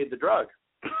 you don't need the drug.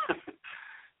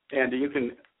 And you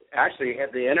can actually,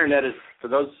 the internet is, for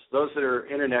those that are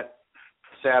internet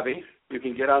savvy, you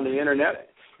can get on the internet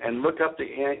and look up the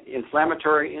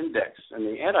inflammatory index and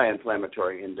the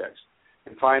anti-inflammatory index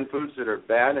and find foods that are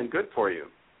bad and good for you.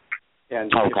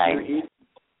 And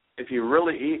if you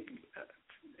really eat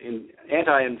in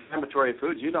anti-inflammatory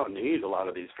foods, you don't need a lot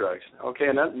of these drugs. Okay,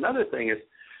 another thing is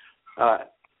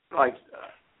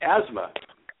asthma.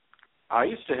 I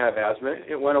used to have asthma.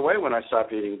 It went away when I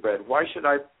stopped eating bread. Why should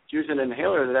I use an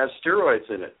inhaler that has steroids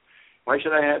in it? Why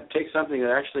should I take something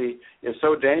that actually is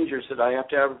so dangerous that I have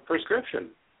to have a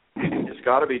prescription? It's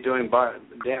got to be doing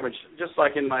damage. Just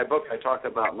like in my book, I talk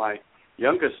about my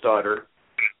youngest daughter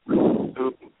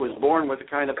who was born with the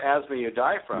kind of asthma you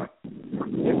die from.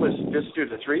 It was just due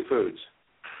to 3 foods: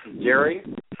 dairy,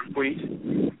 wheat,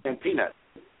 and peanut.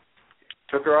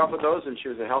 Took her off of those, and she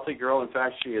was a healthy girl. In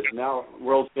fact, she is now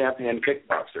world champion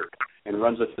kickboxer and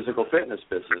runs a physical fitness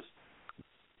business.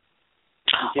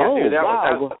 You can't do that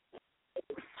without.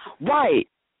 Right.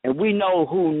 And we know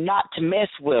who not to mess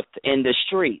with in the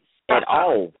streets at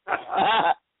all.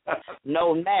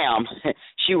 No, ma'am.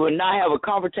 She would not have a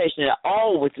conversation at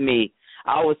all with me.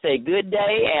 I would say, good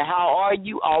day, and how are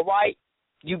you? All right?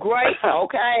 You great?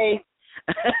 Okay.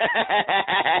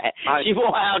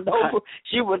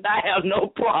 She would not have no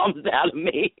problems out of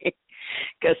me.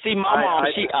 Because, see, my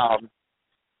mom,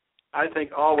 I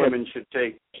think all women should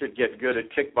get good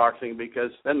at kickboxing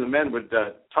because then the men would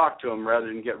talk to them rather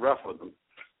than get rough with them.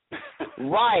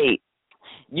 Right.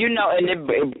 You know, and it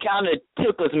kind of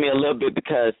tickles me a little bit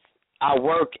because I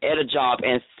work at a job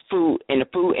in the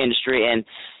food industry, and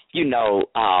you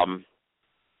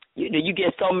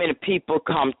get so many people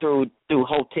come through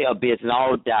hotel business,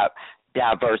 all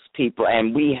diverse people,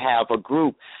 and we have a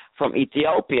group from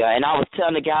Ethiopia, and I was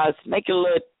telling the guys, take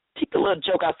a little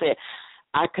joke. I said,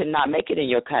 I could not make it in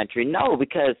your country. No,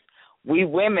 because we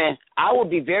women, I would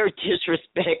be very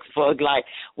disrespectful. Like,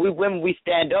 we women, we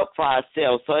stand up for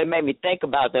ourselves. So it made me think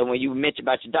about that when you mentioned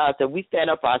about your daughter. So we stand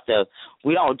up for ourselves.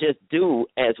 We don't just do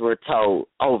as we're told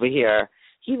over here.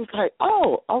 He was like,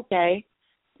 oh, okay.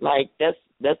 Like,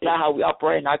 that's not how we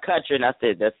operate in our country. And I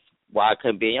said, that's why I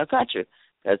couldn't be in your country.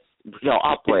 Because we don't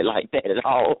operate like that at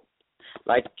all.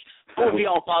 Like, we'll be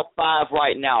on Fox 5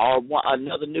 right now or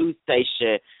another news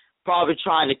station probably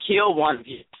trying to kill one of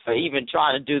you for even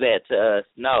trying to do that to us.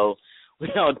 No, we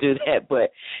don't do that.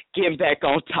 But getting back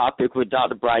on topic with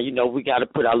Dr. Brown, we got to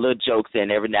put our little jokes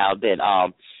in every now and then.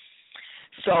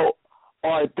 So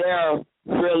are there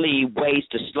really ways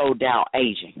to slow down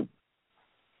aging?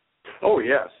 Oh,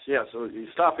 yes. So you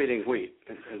stop eating wheat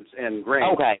and grain.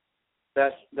 Okay.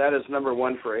 That is number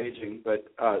one for aging. But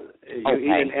you eat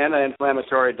an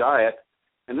anti-inflammatory diet.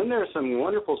 And then there are some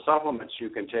wonderful supplements you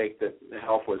can take that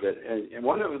help with it. And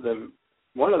one of the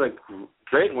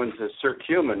great ones is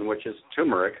curcumin, which is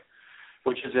turmeric,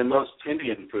 which is in most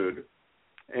Indian food,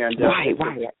 and it's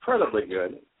incredibly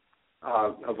good.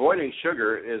 Avoiding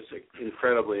sugar is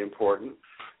incredibly important.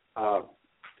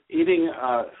 Eating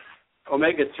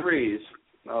omega-3s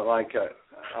like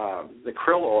the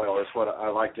krill oil is what I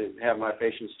like to have my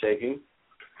patients taking.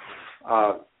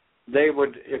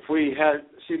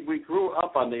 We grew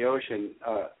up on the ocean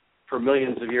for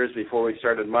millions of years before we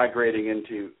started migrating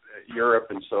into Europe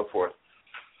and so forth.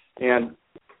 And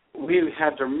we've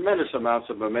had tremendous amounts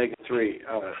of omega-3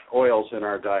 oils in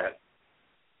our diet.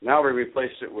 Now we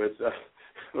replaced it with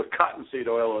cottonseed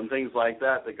oil and things like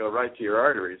that go right to your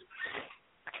arteries.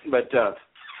 But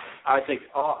I think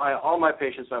all my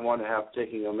patients I want to have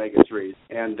taking omega-3s,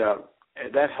 and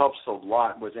that helps a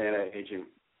lot with anti-aging.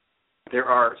 There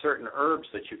are certain herbs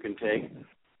that you can take.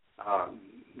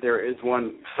 There is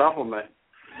one supplement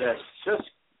that's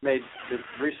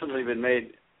recently been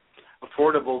made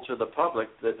affordable to the public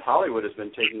that Hollywood has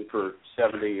been taking for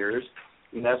 70 years,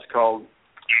 and that's called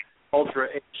Ultra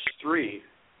H3.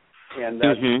 And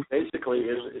that basically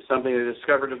is something they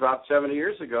discovered about 70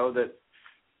 years ago that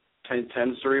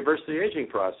tends to reverse the aging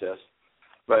process.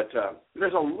 But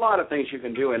there's a lot of things you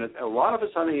can do, and a lot of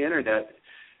it's on the Internet.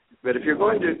 But if you're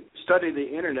going to study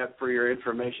the Internet for your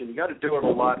information, you got to do it a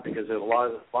lot because there's a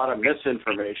lot of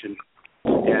misinformation,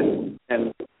 and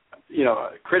you know,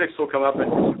 critics will come up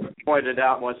and point it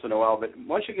out once in a while. But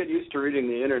once you get used to reading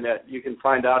the Internet, you can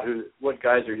find out what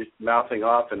guys are just mouthing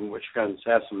off and which guys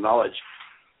have some knowledge.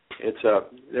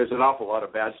 There's an awful lot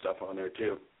of bad stuff on there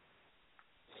too.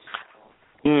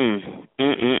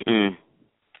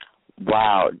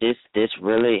 Wow, this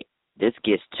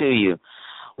gets to you.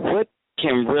 What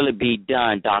can really be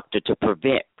done, doctor, to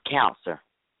prevent cancer?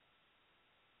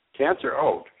 Cancer?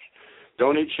 Oh,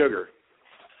 don't eat sugar.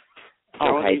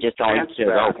 Just don't eat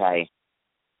sugar. Okay.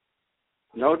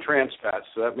 No trans fats.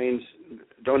 So that means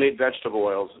don't eat vegetable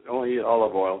oils. Only eat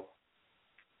olive oil.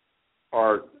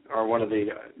 Or one of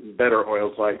the better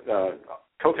oils like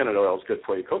coconut oil is good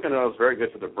for you. Coconut oil is very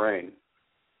good for the brain.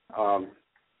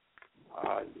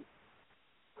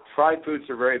 Fried foods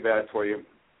are very bad for you,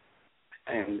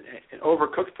 and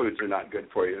overcooked foods are not good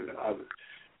for you.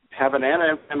 Have an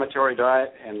anti-inflammatory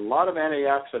diet and a lot of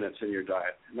antioxidants in your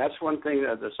diet, and that's one thing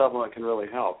that the supplement can really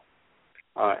help.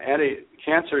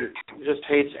 Cancer just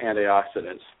hates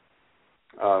antioxidants.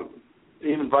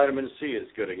 Even vitamin C is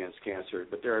good against cancer,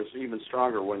 but there's even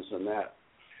stronger ones than that.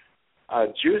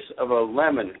 Juice of a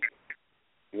lemon,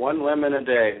 1 lemon a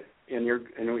day in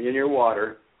your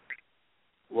water,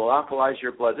 will alkalize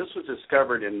your blood. This was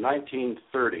discovered in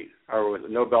 1930, or the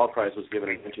Nobel Prize was given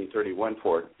in 1931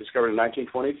 for it. Discovered in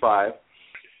 1925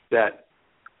 that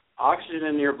oxygen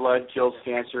in your blood kills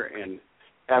cancer, and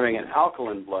having an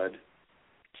alkaline blood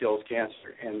kills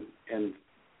cancer. And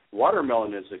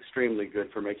watermelon is extremely good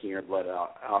for making your blood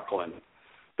alkaline.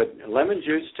 But lemon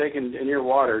juice taken in your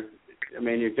water, I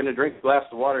mean, you're going to drink a glass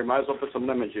of water, you might as well put some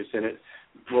lemon juice in it.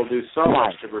 Will do so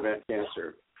much to prevent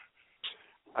cancer.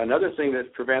 Another thing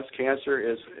that prevents cancer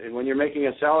is when you're making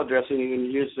a salad dressing, you can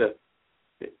use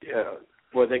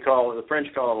what the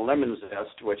French call a lemon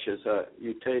zest, which is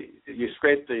you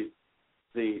scrape the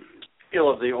peel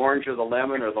of the orange or the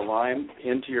lemon or the lime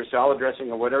into your salad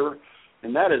dressing or whatever,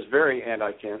 and that is very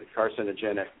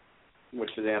anti-carcinogenic,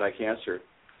 which is anti-cancer.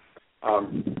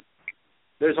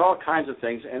 There's all kinds of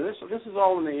things, and this is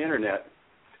all on the Internet.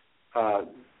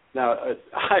 Now,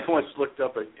 I once looked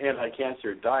up an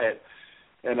anti-cancer diet,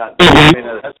 and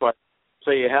that's why.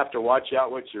 So you have to watch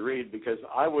out what you read, because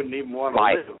I wouldn't even want to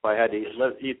live if I had to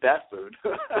eat that food.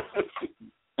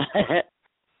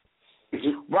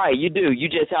 Right, you do. You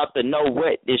just have to know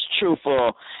what is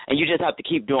truthful, and you just have to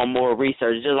keep doing more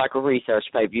research, just like a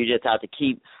research paper. You just have to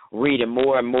keep reading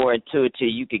more and more into it till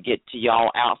you could get to your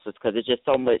own answers, because there's just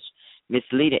so much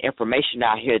misleading information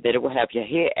out here that it will have your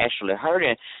head actually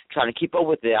hurting trying to keep up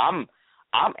with it. I'm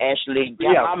actually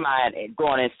got my mind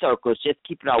going in circles just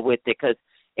keeping up with it, because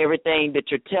everything that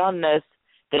you're telling us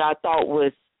that I thought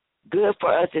was good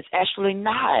for us is actually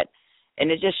not.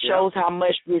 And it just shows how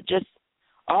much we're just,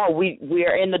 we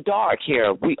are in the dark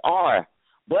here. We are.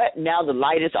 But now the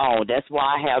light is on. That's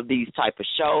why I have these type of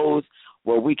shows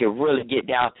where we can really get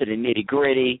down to the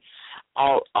nitty-gritty.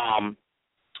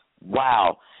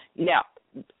 Wow. Now,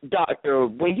 doctor,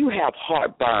 when you have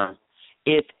heartburn,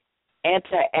 is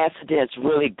antioxidants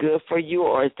really good for you,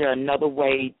 or is there another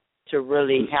way to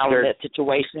really handle that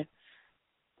situation?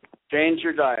 Change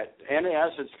your diet.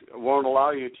 Antacids won't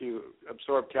allow you to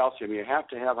absorb calcium. You have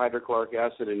to have hydrochloric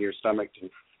acid in your stomach to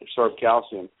absorb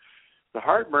calcium. The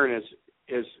heartburn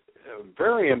is a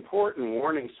very important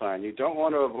warning sign. You don't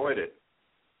want to avoid it.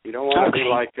 You don't want to be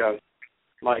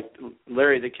like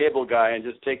Larry the Cable Guy and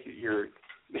just take your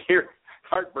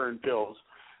heartburn pills.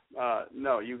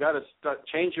 No, you got to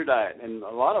change your diet. And a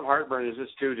lot of heartburn is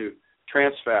just due to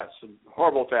trans fats,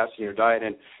 horrible fats in your diet,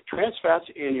 and trans fats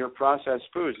in your processed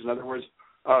foods. In other words,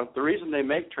 the reason they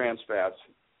make trans fats,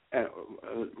 and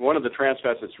one of the trans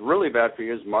fats that's really bad for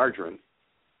you is margarine.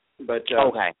 But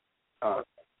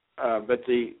but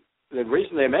the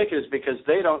reason they make it is because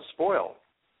they don't spoil,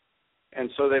 and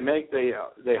so they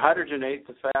hydrogenate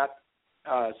the fat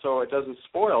so it doesn't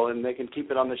spoil, and they can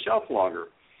keep it on the shelf longer.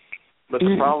 But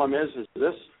the problem is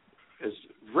this is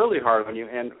really hard on you,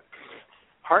 and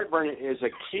heartburn is a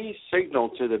key signal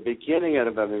to the beginning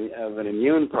of an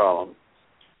immune problem.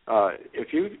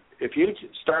 If you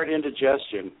start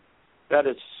indigestion, that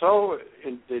is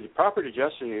the proper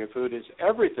digestion of your food is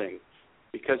everything,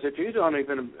 because if you don't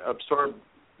even absorb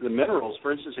the minerals,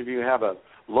 for instance, if you have a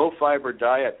low fiber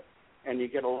diet and you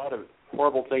get a lot of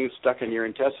horrible things stuck in your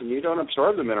intestine. You don't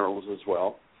absorb the minerals as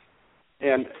well.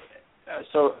 And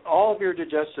so all of your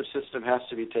digestive system has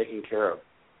to be taken care of.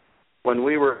 When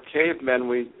we were cavemen,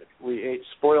 we ate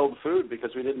spoiled food because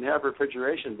we didn't have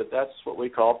refrigeration, but that's what we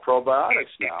call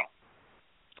probiotics now.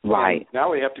 Right. And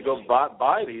now we have to go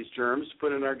buy these germs to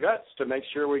put in our guts to make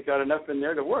sure we got enough in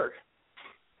there to work.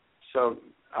 So,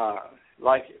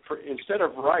 instead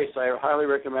of rice, I highly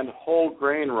recommend whole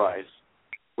grain rice,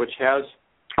 which has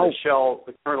the shell,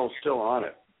 the kernel still on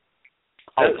it.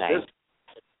 Okay.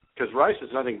 Because rice is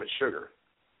nothing but sugar.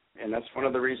 And that's one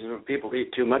of the reasons when people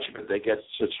eat too much of it, they get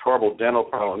such horrible dental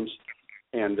problems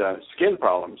and skin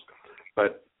problems.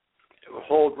 But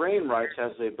whole grain rice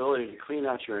has the ability to clean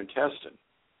out your intestine,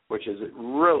 which is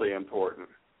really important.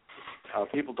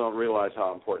 People don't realize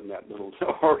how important that little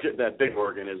organ, that big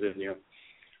organ, is in you.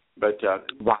 But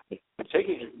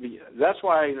that's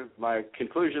why my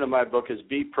conclusion of my book is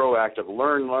be proactive.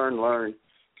 Learn,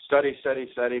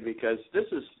 study, because this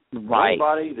is one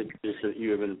body that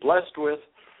you have been blessed with.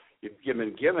 You've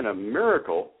been given a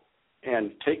miracle,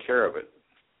 and take care of it.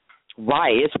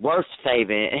 Right, it's worth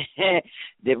saving.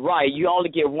 You only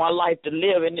get one life to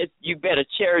live, and you better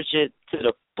cherish it to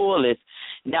the fullest.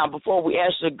 Now, before we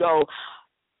actually go,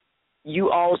 you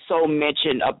also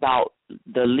mentioned about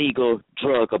the legal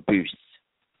drug abuse.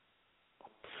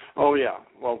 Oh, yeah.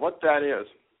 Well, what that is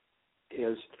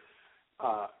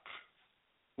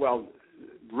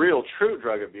real true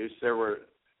drug abuse. There were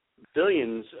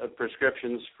billions of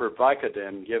prescriptions for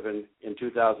Vicodin given in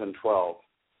 2012.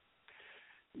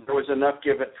 There was enough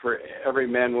given for every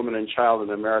man, woman, and child in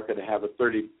America to have a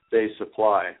 30-day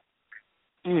supply.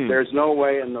 There's no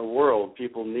way in the world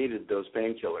people needed those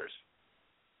painkillers,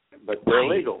 but they're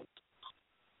legal.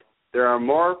 There are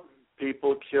more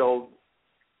people killed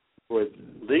with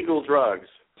legal drugs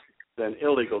than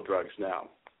illegal drugs now.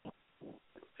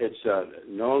 It's a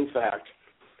known fact.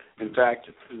 In fact,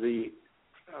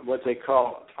 what they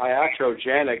call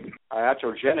iatrogenic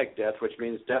death, which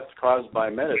means death caused by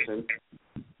medicine,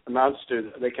 amounts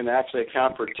to, they can actually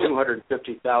account for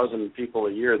 250,000 people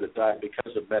a year that die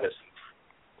because of medicine.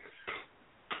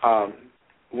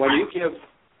 When you give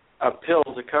a pill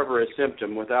to cover a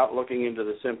symptom without looking into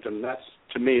the symptom, that's,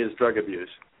 to me, is drug abuse.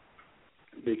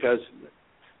 Because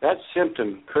that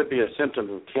symptom could be a symptom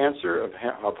of cancer, of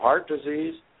heart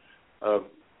disease, of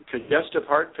congestive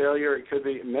heart failure. It could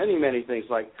be many, many things.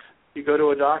 Like you go to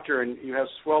a doctor and you have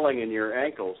swelling in your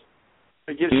ankles.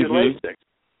 It gives you LASIK.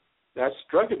 That's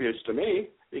drug abuse to me,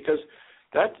 because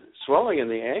that swelling in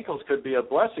the ankles could be a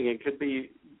blessing. It could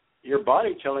be your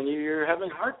body telling you you're having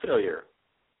heart failure.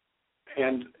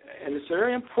 And it's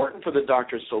very important for the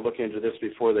doctors to look into this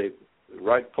before they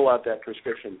pull out that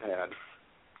prescription pad.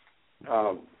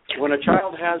 When a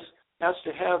child has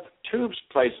to have tubes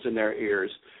placed in their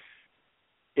ears,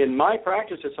 in my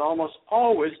practice, it's almost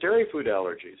always dairy food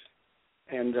allergies.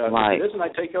 And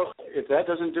if that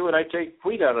doesn't do it, I take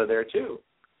wheat out of there too.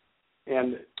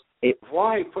 And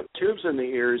why put tubes in the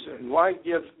ears, and why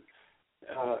give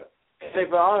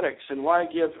antibiotics, and why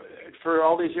give for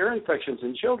all these ear infections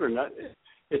in children?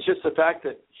 It's just the fact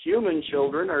that human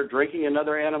children are drinking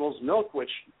another animal's milk, which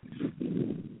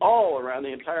all around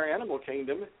the entire animal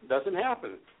kingdom doesn't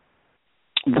happen.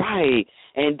 Right.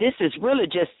 And this is really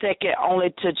just second only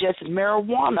to just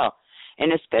marijuana,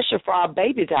 and especially for our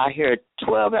babies out here,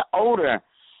 12 and older.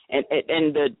 And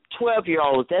the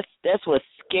 12-year-olds, that's what's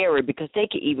scary, because they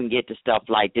can even get to stuff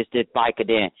like this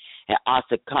Vicodin and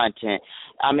OxyContin.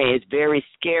 I mean, it's very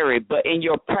scary. But in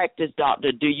your practice,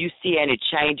 doctor, do you see any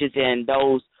changes in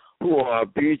those who are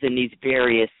abusing these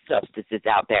various substances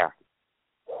out there?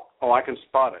 Oh, I can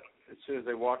spot it as soon as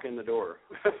they walk in the door.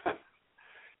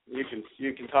 You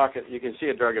can talk it. You can see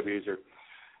a drug abuser.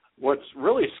 What's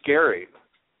really scary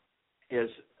is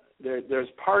there's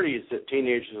parties that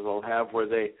teenagers will have where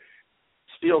they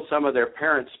steal some of their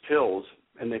parents' pills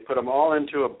and they put them all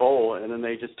into a bowl, and then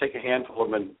they just take a handful of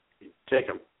them and take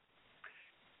them,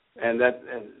 and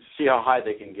see how high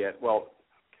they can get. Well,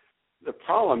 the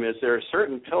problem is there are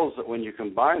certain pills that when you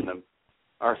combine them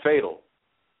are fatal.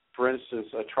 For instance,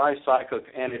 a tricyclic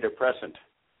antidepressant,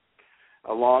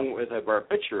 along with a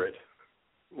barbiturate,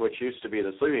 which used to be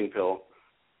the sleeping pill,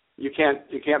 you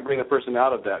can't bring a person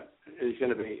out of that. He's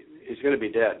going to be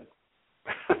dead.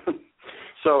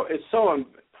 So it's so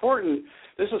important.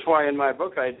 This is why in my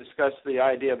book I discuss the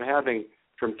idea of having,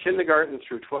 from kindergarten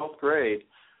through 12th grade,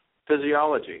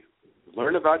 physiology.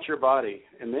 Learn about your body,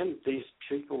 and then these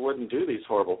people wouldn't do these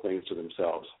horrible things to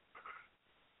themselves.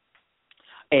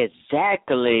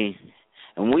 Exactly.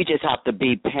 And we just have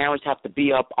to parents have to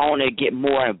be up on it, get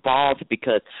more involved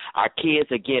because our kids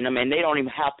are getting them, and they don't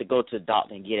even have to go to the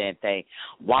doctor and get anything.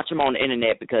 Watch them on the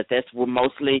Internet because that's where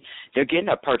mostly they're getting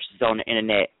their purchases on the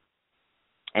Internet.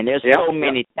 And there's so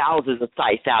many thousands of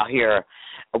sites out here,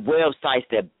 websites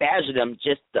that badger them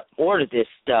just to order this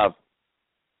stuff.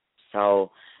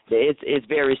 So it's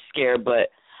very scary. But,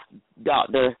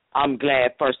 Doctor, I'm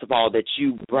glad, first of all, that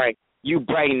you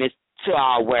bring this to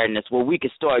our awareness where we can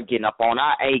start getting up on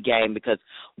our A game because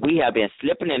we have been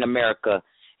slipping in America,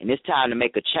 and it's time to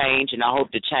make a change, and I hope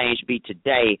the change be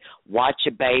today. Watch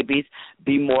your babies.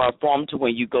 Be more informed to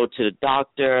when you go to the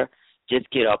doctor. Just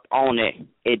get up on it.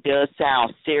 It does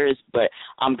sound serious, but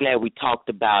I'm glad we talked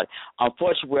about it.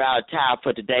 Unfortunately, we're out of time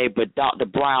for today, but Dr.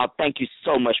 Brown, thank you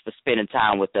so much for spending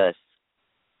time with us.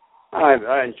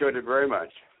 I enjoyed it very much,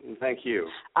 and thank you.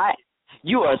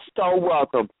 You are so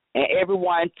welcome. And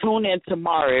everyone, tune in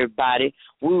tomorrow, everybody.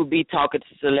 We will be talking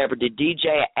to celebrity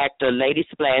DJ, actor Lady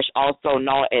Splash, also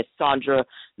known as Sandra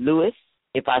Lewis,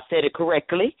 if I said it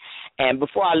correctly. And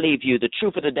before I leave you, the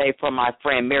truth of the day from my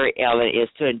friend Mary Ellen is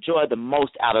to enjoy the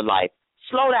most out of life.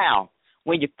 Slow down.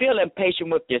 When you feel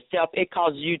impatient with yourself, it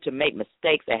causes you to make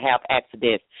mistakes and have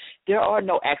accidents. There are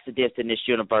no accidents in this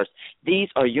universe. These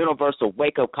are universal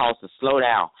wake-up calls to slow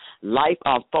down. Life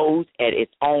unfolds at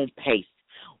its own pace.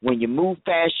 When you move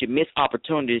fast, you miss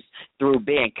opportunities through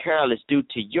being careless due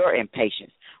to your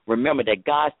impatience. Remember that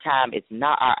God's time is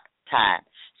not our time.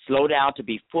 Slow down to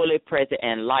be fully present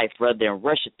in life rather than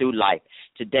rushing through life.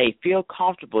 Today, feel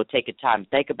comfortable taking time to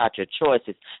think about your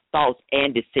choices, thoughts,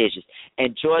 and decisions.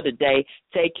 Enjoy the day.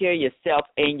 Take care of yourself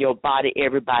and your body,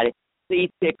 everybody.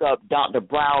 Please pick up Dr.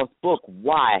 Brown's book,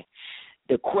 Why?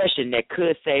 The Question That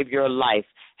Could Save Your Life.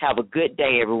 Have a good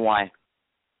day, everyone.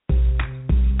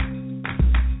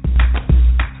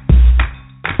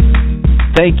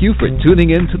 Thank you for tuning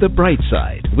in to The Bright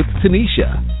Side with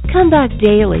Tanisha. Come back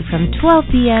daily from 12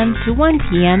 p.m. to 1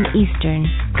 p.m. Eastern.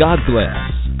 God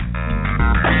bless.